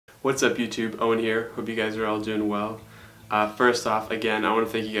What's up YouTube, Owen here. Hope you guys are all doing well. First off, again, I want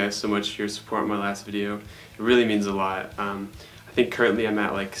to thank you guys so much for your support in my last video. It really means a lot. I think currently I'm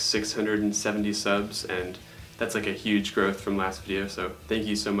at like 670 subs, and that's like a huge growth from last video, so thank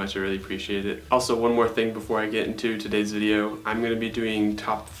you so much, I really appreciate it. Also, one more thing before I get into today's video, I'm going to be doing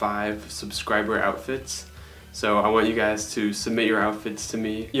top 5 subscriber outfits. So I want you guys to submit your outfits to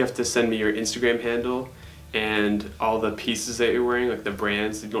me. You have to send me your Instagram handle and all the pieces that you're wearing, like the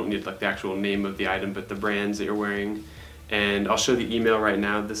brands. You don't need like the actual name of the item, but the brands that you're wearing. And I'll show the email right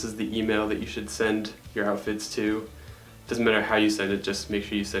now. This is the email that you should send your outfits to. Doesn't matter how you send it, just make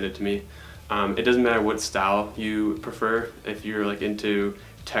sure you send it to me. It doesn't matter what style you prefer. If you're like into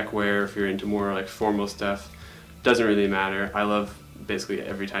tech wear, if you're into more like formal stuff, doesn't really matter. I love basically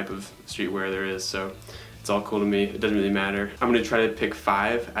every type of streetwear there is, so it's all cool to me. It doesn't really matter. I'm gonna try to pick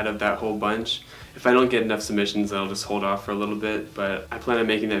 5 out of that whole bunch. If I don't get enough submissions, I'll just hold off for a little bit, but I plan on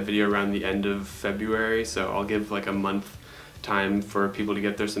making that video around the end of February, so I'll give like a month time for people to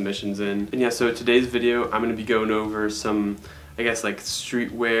get their submissions in. And yeah, so today's video, I'm gonna be going over some, I guess, like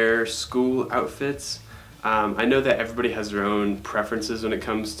streetwear school outfits. I know that everybody has their own preferences when it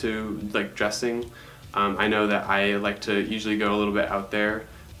comes to like dressing. I know that I like to usually go a little bit out there,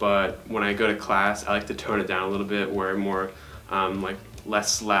 but when I go to class, I like to tone it down a little bit, wear more like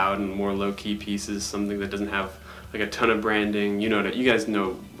less loud and more low-key pieces, something that doesn't have like a ton of branding. You know, you guys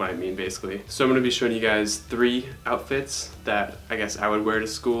know what I mean basically. So I'm going to be showing you guys 3 outfits that I guess I would wear to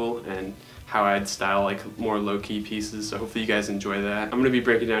school and how I'd style like more low-key pieces, so hopefully you guys enjoy that. I'm going to be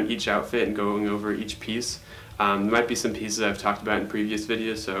breaking down each outfit and going over each piece. There might be some pieces I've talked about in previous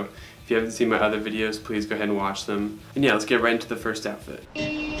videos, so if you haven't seen my other videos, please go ahead and watch them. And yeah, let's get right into the first outfit.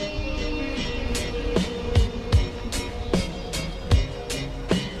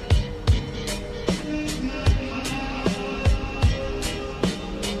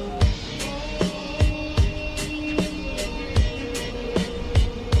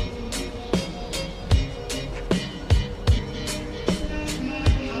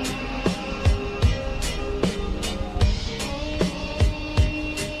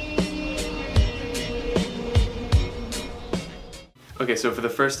 Okay, so for the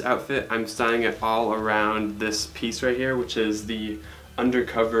first outfit, I'm styling it all around this piece right here, which is the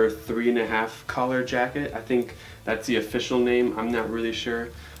Undercover 3.5 collar jacket. I think that's the official name, I'm not really sure.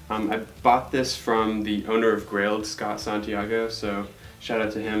 I bought this from the owner of Grailed, Scott Santiago, so shout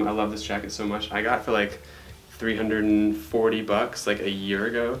out to him. I love this jacket so much. I got it for like 340 bucks like a year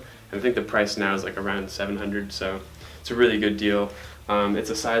ago, and I think the price now is like around 700, so it's a really good deal.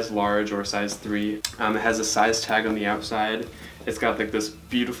 It's a size large or a size 3. It has a size tag on the outside. It's got like this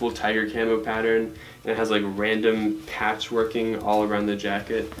beautiful tiger camo pattern, and it has like random patchworking all around the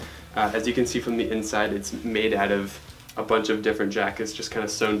jacket. As you can see from the inside, it's made out of a bunch of different jackets just kind of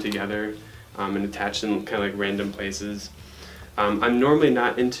sewn together and attached in kind of like random places. I'm normally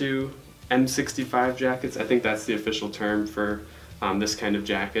not into M65 jackets. I think that's the official term for this kind of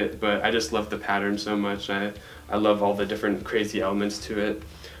jacket, but I just love the pattern so much. I love all the different crazy elements to it.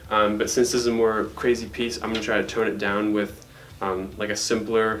 But since this is a more crazy piece, I'm going to try to tone it down with like a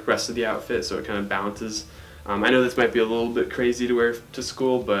simpler rest of the outfit, so it kind of balances. I know this might be a little bit crazy to wear to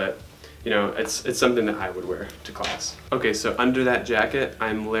school, but you know, it's something that I would wear to class. Okay, so under that jacket,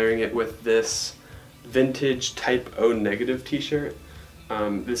 I'm layering it with this vintage Type O negative t-shirt.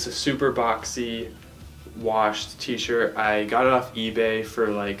 This is a super boxy, washed t-shirt. I got it off eBay for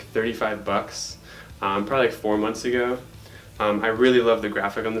like 35 bucks, probably like 4 months ago. I really love the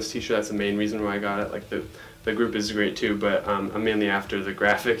graphic on this t-shirt. That's the main reason why I got it. Like the group is great too, but I'm mainly after the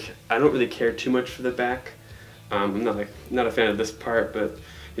graphic. I don't really care too much for the back. I'm not a fan of this part, but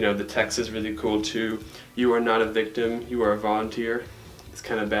you know, the text is really cool too. You are not a victim, you are a volunteer. It's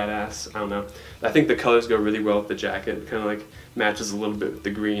kind of badass. I don't know. I think the colors go really well with the jacket. It kind of like matches a little bit with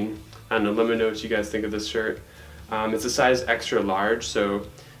the green. I don't know, let me know what you guys think of this shirt. It's a size extra large, so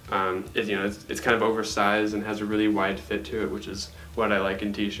it's kind of oversized and has a really wide fit to it, which is what I like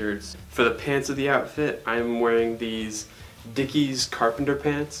in t-shirts. For the pants of the outfit, I'm wearing these Dickies carpenter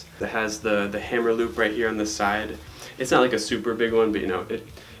pants that has the hammer loop right here on the side. It's not like a super big one, but you know,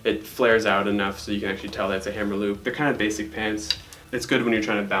 it flares out enough so you can actually tell that it's a hammer loop. They're kind of basic pants. It's good when you're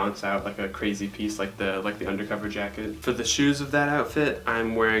trying to balance out like a crazy piece like the Undercover jacket. For the shoes of that outfit,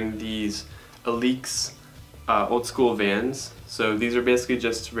 I'm wearing these Alyx old school Vans. So these are basically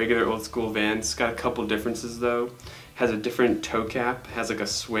just regular old school Vans. It's got a couple differences though. Has a different toe cap, has like a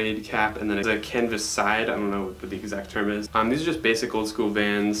suede cap, and then it's a canvas side. I don't know what the exact term is. These are just basic old school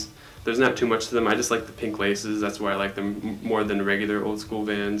Vans. There's not too much to them. I just like the pink laces. That's why I like them more than regular old school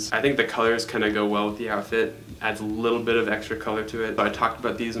Vans. I think the colors kind of go well with the outfit. adds a little bit of extra color to it. So I talked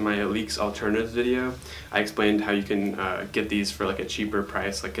about these in my Alyx alternatives video. I explained how you can get these for like a cheaper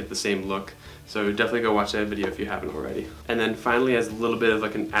price, like get the same look. So definitely go watch that video if you haven't already. And then finally, as a little bit of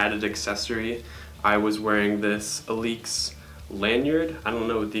like an added accessory, I was wearing this Alyx lanyard. I don't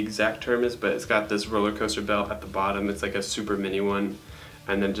know what the exact term is, but it's got this roller coaster belt at the bottom. It's like a super mini one,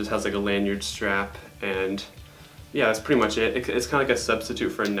 and then just has like a lanyard strap, and yeah, that's pretty much it. It's kind of like a substitute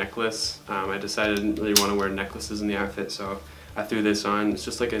for a necklace. I decided I didn't really want to wear necklaces in the outfit, so I threw this on. It's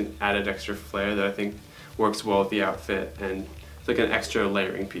just like an added extra flair that I think works well with the outfit, and it's like an extra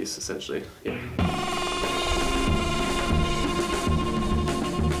layering piece essentially. Yeah.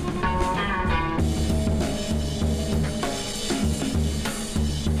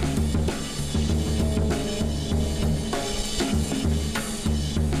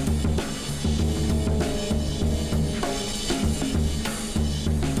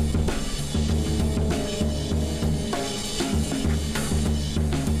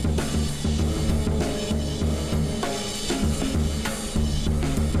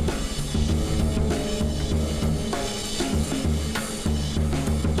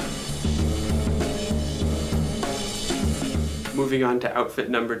 Moving on to outfit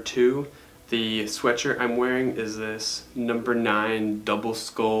number 2, the sweatshirt I'm wearing is this number 9 double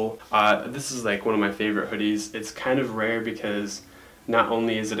skull. This is like one of my favorite hoodies. It's kind of rare because not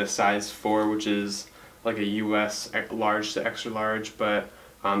only is it a size 4, which is like a US large to extra large, but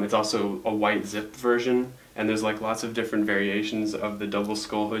it's also a white zip version, and there's like lots of different variations of the double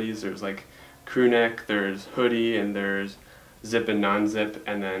skull hoodies. There's like crew neck, there's hoodie, and there's zip and non-zip,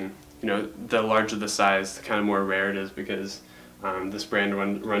 and then, you know, the larger the size, the kind of more rare it is because this brand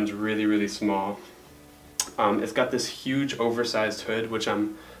runs really small. It's got this huge oversized hood, which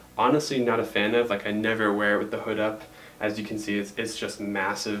I'm honestly not a fan of. Like, I never wear it with the hood up. As you can see, it's just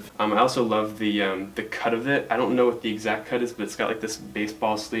massive. I also love the cut of it. I don't know what the exact cut is, but it's got like this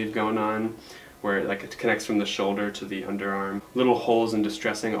baseball sleeve going on where it connects from the shoulder to the underarm. Little holes and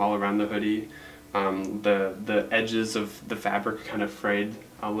distressing all around the hoodie. The edges of the fabric are kind of frayed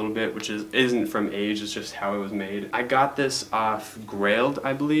a little bit, which isn't from age, it's just how it was made. I got this off Grailed,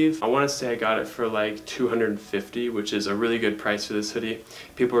 I believe. I want to say I got it for like $250, which is a really good price for this hoodie.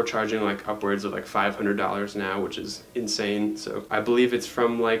 People are charging like upwards of like $500 now, which is insane. So I believe it's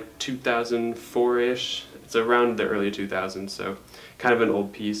from like 2004-ish. It's around the early 2000s, so kind of an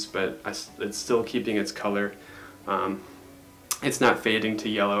old piece, but it's still keeping its color. It's not fading to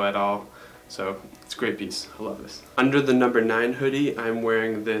yellow at all. So it's a great piece. I love this. Under the number 9 hoodie, I'm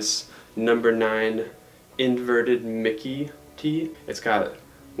wearing this number 9 inverted Mickey tee. It's got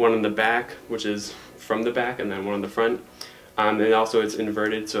one on the back, which is from the back, and then one on the front. And also it's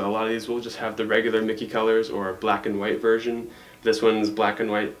inverted, so a lot of these will just have the regular Mickey colors or a black and white version. This one's black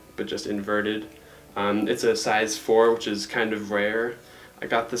and white, but just inverted. It's a size 4, which is kind of rare. I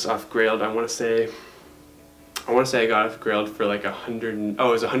got this off Grailed. I want to say I got it Grailed for like it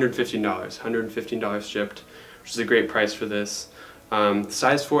was $115 shipped, which is a great price for this.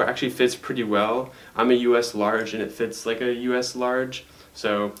 Size 4 actually fits pretty well. I'm a US large and it fits like a US large,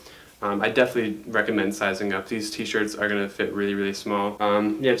 so I definitely recommend sizing up. These t-shirts are going to fit really small.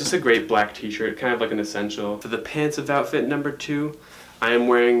 Yeah, just a great black t-shirt, kind of like an essential. For the pants of outfit number 2, I am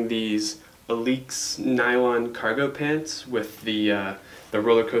wearing these Alyx nylon cargo pants with the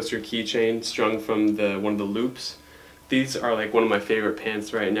roller coaster keychain strung from one of the loops. These are like one of my favorite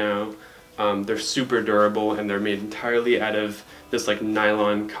pants right now. They're super durable and they're made entirely out of this like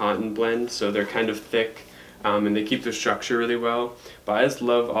nylon cotton blend, so they're kind of thick and they keep their structure really well. But I just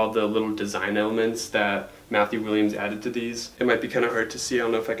love all the little design elements that Matthew Williams added to these. It might be kind of hard to see, I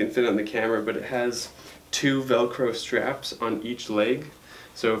don't know if I can fit it on the camera, but it has 2 Velcro straps on each leg.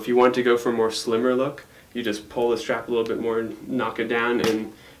 So if you want to go for a more slimmer look, you just pull the strap a little bit more and knock it down,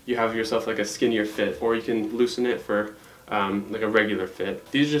 and you have yourself like a skinnier fit, or you can loosen it for like a regular fit.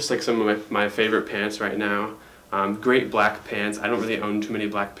 These are just like some of my favorite pants right now. Great black pants. I don't really own too many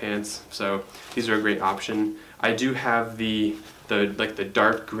black pants, so these are a great option. I do have the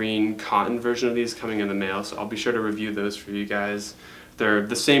dark green cotton version of these coming in the mail, so I'll be sure to review those for you guys. They're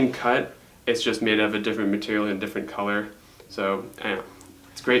the same cut, it's just made out of a different material and different color. So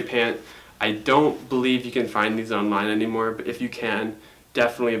it's a great pant. I don't believe you can find these online anymore, but if you can,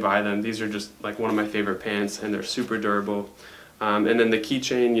 definitely buy them. These are just like one of my favorite pants, and they're super durable. And then the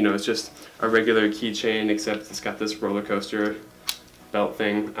keychain, you know, it's just a regular keychain, except it's got this roller coaster belt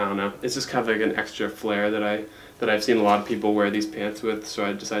thing. I don't know. It's just kind of like an extra flair that I've seen a lot of people wear these pants with, so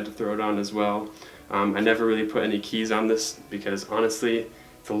I decided to throw it on as well. I never really put any keys on this because honestly,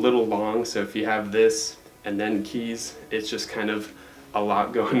 it's a little long, so if you have this and then keys, it's just kind of a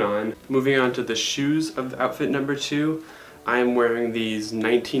lot going on. Moving on to the shoes of the outfit number 2, I am wearing these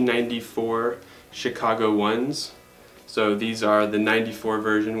 1994 Chicago 1s. So these are the 94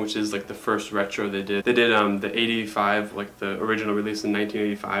 version, which is like the first retro they did. They did the 85, like the original release in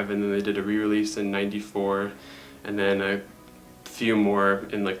 1985, and then they did a re-release in 94, and then a few more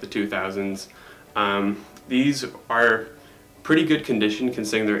in like the 2000s. These are pretty good condition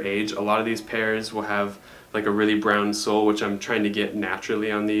considering their age. A lot of these pairs will have like a really brown sole, which I'm trying to get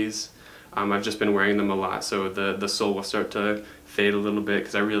naturally on these. I've just been wearing them a lot, so the sole will start to fade a little bit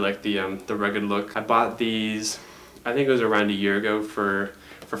because I really like the rugged look. I bought these, I think it was around a year ago for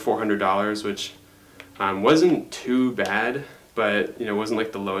 $400, which wasn't too bad, but you know, it wasn't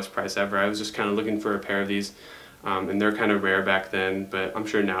like the lowest price ever. I was just kind of looking for a pair of these, and they're kind of rare back then, but I'm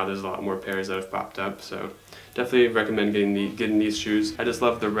sure now there's a lot more pairs that have popped up, so definitely recommend getting these shoes. I just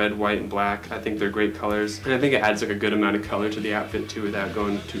love the red, white, and black. I think they're great colors, and I think it adds like a good amount of color to the outfit too without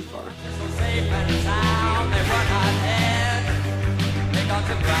going too far.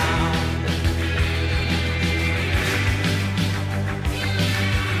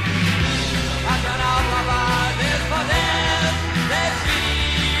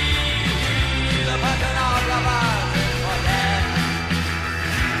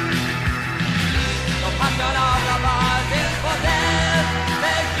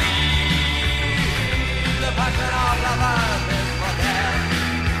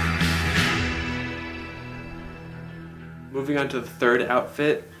 Moving on to the third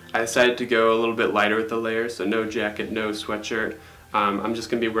outfit, I decided to go a little bit lighter with the layers, so no jacket, no sweatshirt. I'm just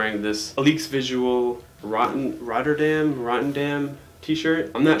going to be wearing this Alyx Visual Rotterdam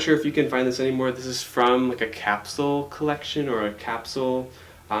t-shirt. I'm not sure if you can find this anymore. This is from like a capsule collection or a capsule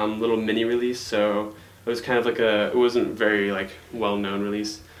little mini release, so it was kind of like it wasn't very like well-known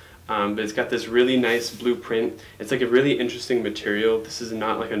release. But it's got this really nice blue print. It's like a really interesting material. This is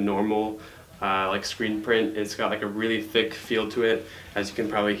not like a normal like screen print. It's got like a really thick feel to it. As you can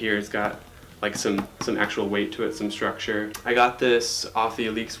probably hear, it's got like some actual weight to it, some structure. I got this off the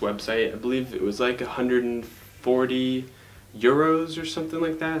Alyx website. I believe it was like 140 euros or something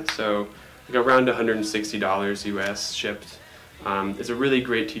like that. So like around $160 US shipped. It's a really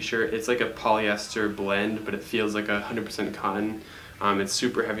great t-shirt. It's like a polyester blend, but it feels like 100% cotton. It's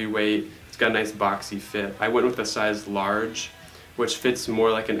super heavyweight. It's got a nice boxy fit. I went with a size large, which fits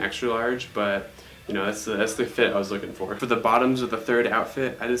more like an extra large, but you know, that's the fit I was looking for. For the bottoms of the third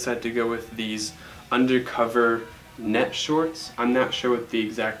outfit, I decided to go with these Undercover net shorts. I'm not sure what the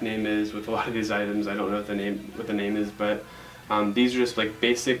exact name is with a lot of these items. I don't know what the name is, but these are just like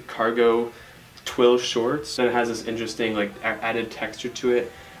basic cargo twill shorts, and it has this interesting like added texture to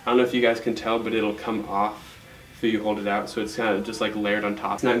it. I don't know if you guys can tell, but it'll come off if you hold it out, so it's kind of just like layered on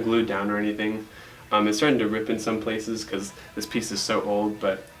top. It's not glued down or anything. It's starting to rip in some places because this piece is so old,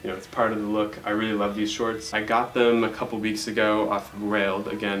 but you know, it's part of the look. I really love these shorts. I got them a couple weeks ago off Grailed.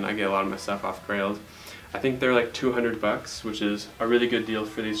 Again, I get a lot of my stuff off Grailed. I think they're like 200 bucks, which is a really good deal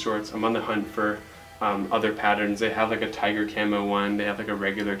for these shorts. I'm on the hunt for other patterns. They have like a tiger camo one, they have like a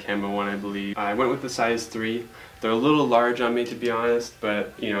regular camo one, I believe. I went with the size 3. They're a little large on me, to be honest,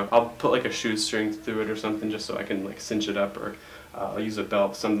 but you know, I'll put like a shoestring through it or something just so I can like cinch it up, or I'll use a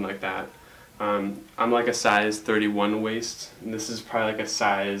belt, something like that. I'm like a size 31 waist, and this is probably like a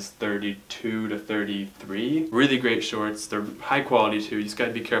size 32 to 33. Really great shorts. They're high quality too. You just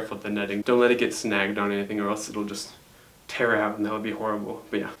gotta be careful with the netting. Don't let it get snagged on anything, or else it'll just tear out, and that would be horrible.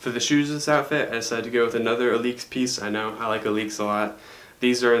 But yeah, for the shoes of this outfit, I decided to go with another Alyx piece. I know, I like Alyx a lot.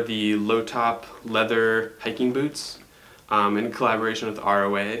 These are the low top leather hiking boots in collaboration with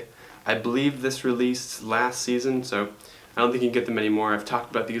ROA. I believe this released last season, so I don't think you can get them anymore. I've talked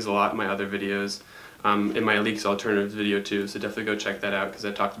about these a lot in my other videos, in my Alyx alternatives video too, so definitely go check that out because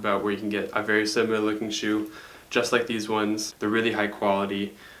I talked about where you can get a very similar looking shoe, just like these ones. They're really high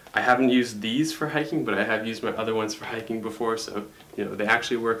quality. I haven't used these for hiking, but I have used my other ones for hiking before, so you know, they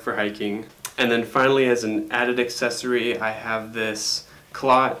actually work for hiking. And then finally, as an added accessory, I have this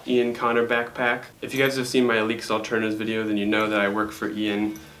Clot Ian Connor backpack. If you guys have seen my Alyx alternatives video, then you know that I work for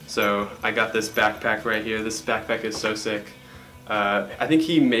Ian. So I got this backpack right here. This backpack is so sick. I think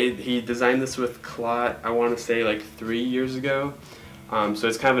he designed this with Clot, I want to say like 3 years ago. So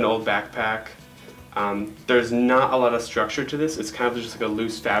it's kind of an old backpack. There's not a lot of structure to this. It's kind of just like a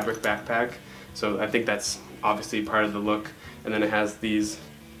loose fabric backpack. So I think that's obviously part of the look. And then it has these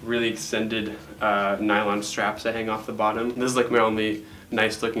really extended nylon straps that hang off the bottom. This is like my only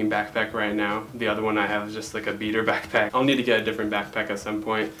nice looking backpack right now. The other one I have is just like a beater backpack. I'll need to get a different backpack at some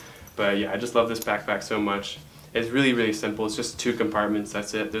point, but yeah, I just love this backpack so much. It's really, really simple. It's just 2 compartments,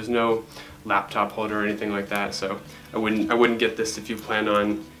 that's it. There's no laptop holder or anything like that, so I wouldn't get this if you plan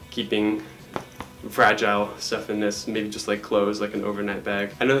on keeping fragile stuff in this, maybe just like clothes, like an overnight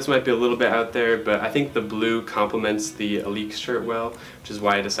bag. I know this might be a little bit out there, but I think the blue complements the Alyx shirt well, which is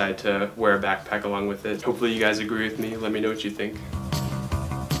why I decided to wear a backpack along with it. Hopefully you guys agree with me. Let me know what you think.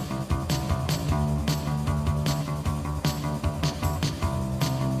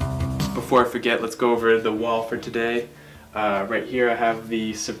 Before I forget, let's go over the wall for today. Right here I have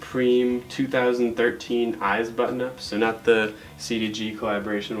the Supreme 2013 Eyes button-up, so not the CDG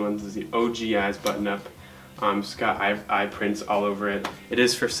collaboration ones, this is the OG Eyes button-up. It's got eye prints all over it. It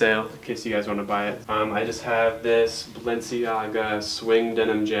is for sale, in case you guys want to buy it. I just have this Balenciaga swing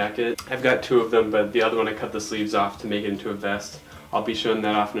denim jacket. I've got 2 of them, but the other one I cut the sleeves off to make it into a vest. I'll be showing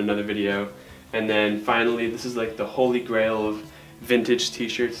that off in another video. And then finally, this is like the holy grail of vintage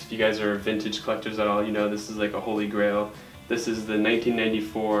t-shirts. If you guys are vintage collectors at all, you know this is like a holy grail. This is the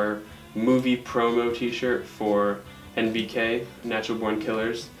 1994 movie promo t-shirt for NBK, Natural Born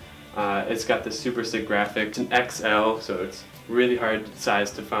Killers. It's got this super sick graphic. It's an XL, so it's really hard size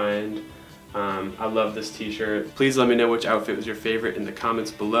to find. I love this t-shirt. Please let me know which outfit was your favorite in the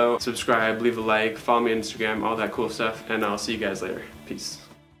comments below. Subscribe, leave a like, follow me on Instagram, all that cool stuff, and I'll see you guys later. Peace.